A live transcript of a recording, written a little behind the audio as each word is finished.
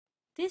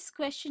This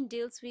question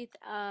deals with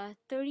a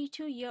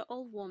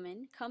 32-year-old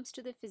woman comes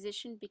to the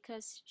physician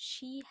because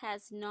she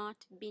has not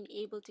been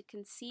able to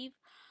conceive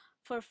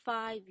for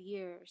 5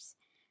 years.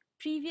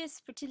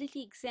 Previous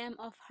fertility exam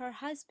of her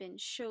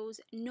husband shows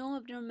no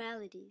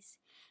abnormalities.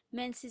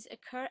 Menses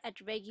occur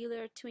at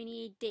regular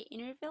 28-day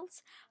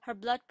intervals. Her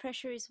blood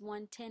pressure is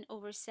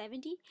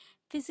 110/70.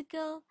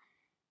 Physical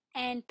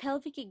and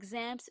pelvic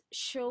exams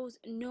shows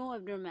no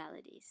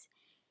abnormalities.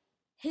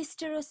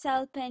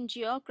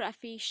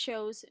 Hysterosalpingiography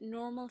shows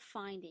normal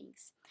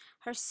findings.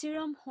 Her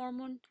serum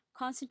hormone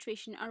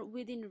concentration are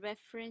within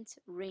reference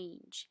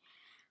range.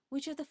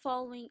 Which of the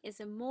following is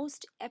the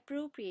most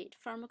appropriate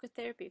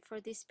pharmacotherapy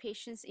for this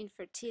patient's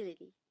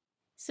infertility?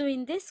 So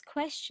in this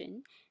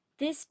question,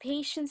 this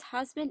patient's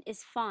husband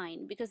is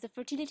fine because the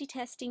fertility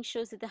testing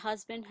shows that the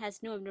husband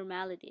has no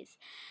abnormalities.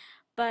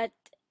 But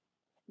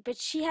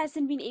she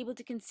hasn't been able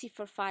to conceive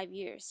for 5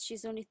 years.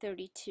 She's only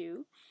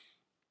 32.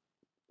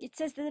 It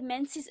says that the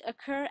menses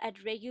occur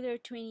at regular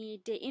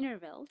 28-day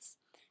intervals.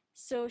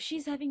 So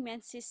she's having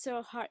menses,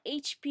 so her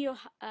HPO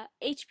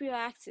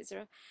axis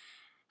or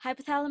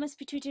hypothalamus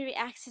pituitary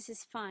axis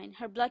is fine.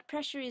 Her blood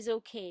pressure is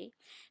okay.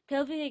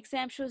 Pelvic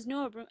exam shows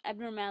no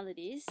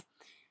abnormalities.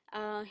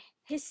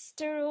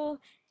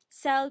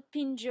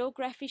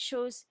 Hysterosalpingiography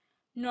shows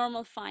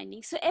normal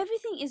findings. So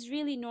everything is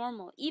really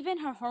normal. Even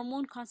her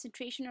hormone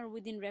concentration are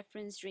within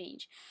reference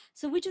range.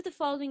 So which of the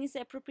following is the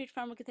appropriate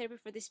pharmacotherapy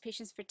for this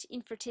patient's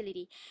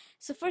infertility?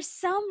 So for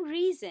some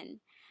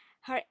reason,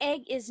 her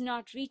egg is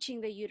not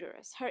reaching the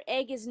uterus. Her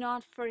egg is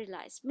not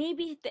fertilized.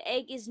 Maybe the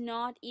egg is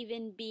not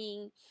even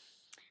being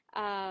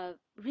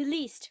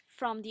released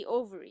from the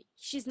ovary.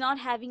 She's not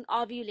having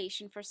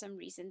ovulation for some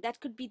reason.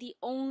 That could be the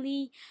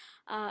only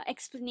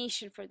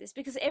explanation for this,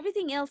 because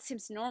everything else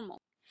seems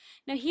normal.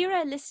 Now here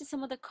I listed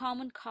some of the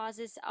common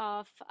causes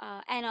of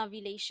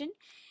anovulation.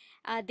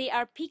 They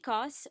are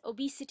PCOS,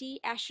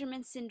 obesity,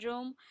 Asherman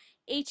syndrome,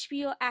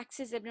 HPO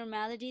axis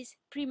abnormalities,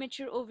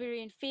 premature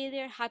ovarian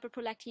failure,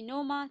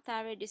 hyperprolactinoma,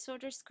 thyroid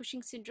disorders,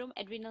 Cushing syndrome,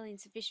 adrenal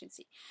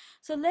insufficiency.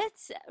 So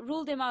let's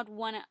rule them out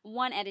one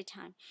at a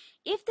time.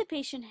 If the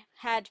patient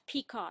had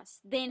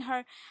PCOS, then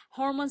her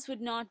hormones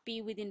would not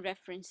be within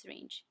reference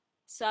range.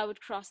 So I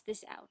would cross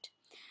this out.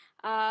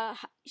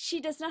 She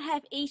does not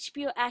have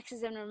HPO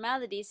axis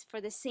abnormalities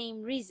for the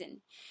same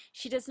reason.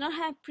 She does not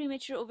have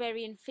premature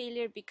ovarian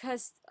failure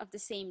because of the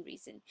same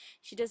reason.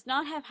 She does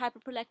not have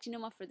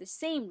hyperprolactinoma for the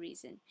same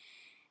reason.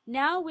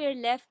 Now we're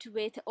left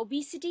with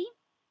obesity,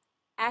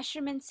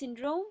 Asherman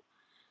syndrome,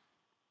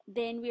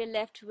 then we're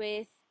left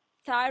with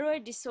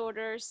thyroid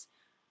disorders,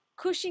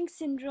 Cushing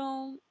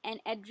syndrome,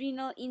 and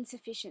adrenal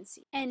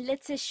insufficiency. And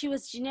let's say she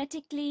was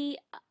genetically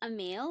a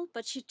male,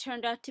 but she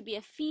turned out to be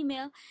a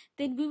female,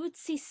 then we would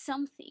see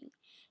something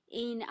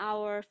in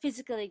our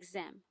physical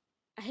exam.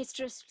 A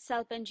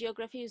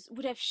hysterosalpingiography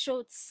would have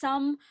showed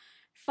some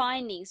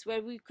findings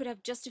where we could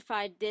have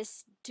justified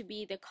this to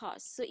be the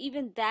cause. So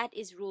even that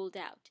is ruled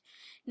out.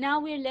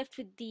 Now we're left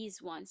with these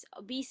ones.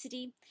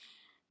 Obesity.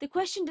 The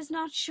question does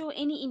not show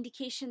any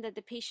indication that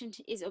the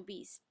patient is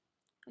obese.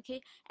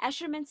 Okay,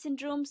 Asherman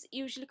syndromes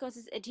usually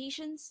causes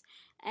adhesions,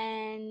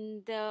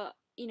 and the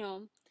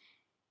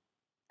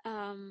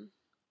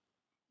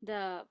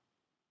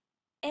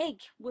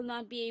egg will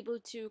not be able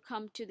to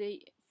come to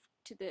the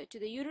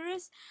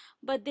uterus.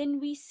 But then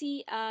we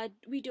see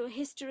we do a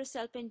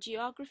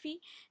hysterosalpingiography,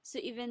 so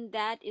even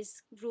that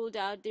is ruled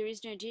out. There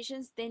is no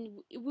adhesions.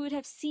 Then we would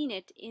have seen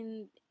it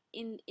in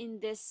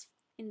this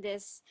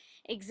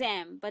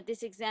exam, but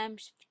this exam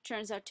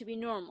turns out to be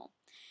normal.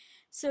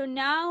 So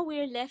now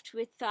we're left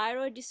with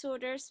thyroid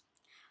disorders.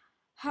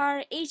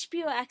 Her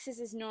HPO axis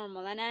is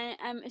normal, and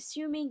I'm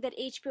assuming that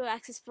HPO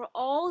axis for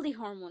all the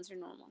hormones are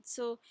normal.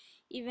 So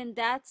even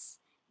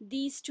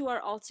these two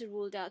are also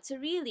ruled out. So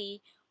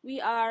really,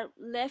 we are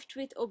left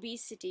with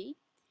obesity,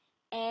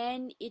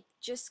 and it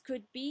just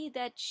could be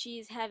that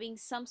she's having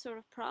some sort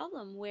of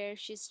problem where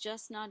she's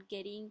just not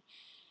getting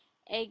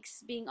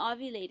eggs being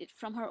ovulated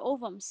from her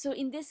ovum. So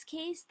in this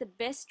case, the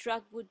best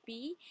drug would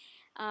be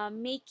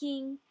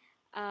making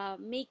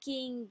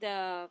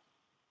the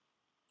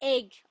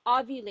egg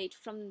ovulate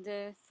from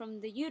the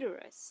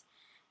uterus.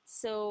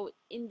 So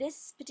in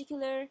this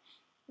particular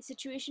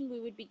situation, we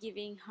would be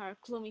giving her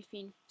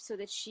clomiphene so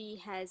that she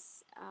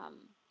has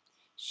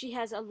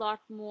a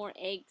lot more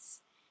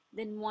eggs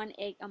than one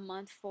egg a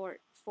month for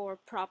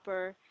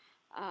proper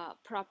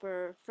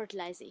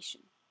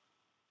fertilization.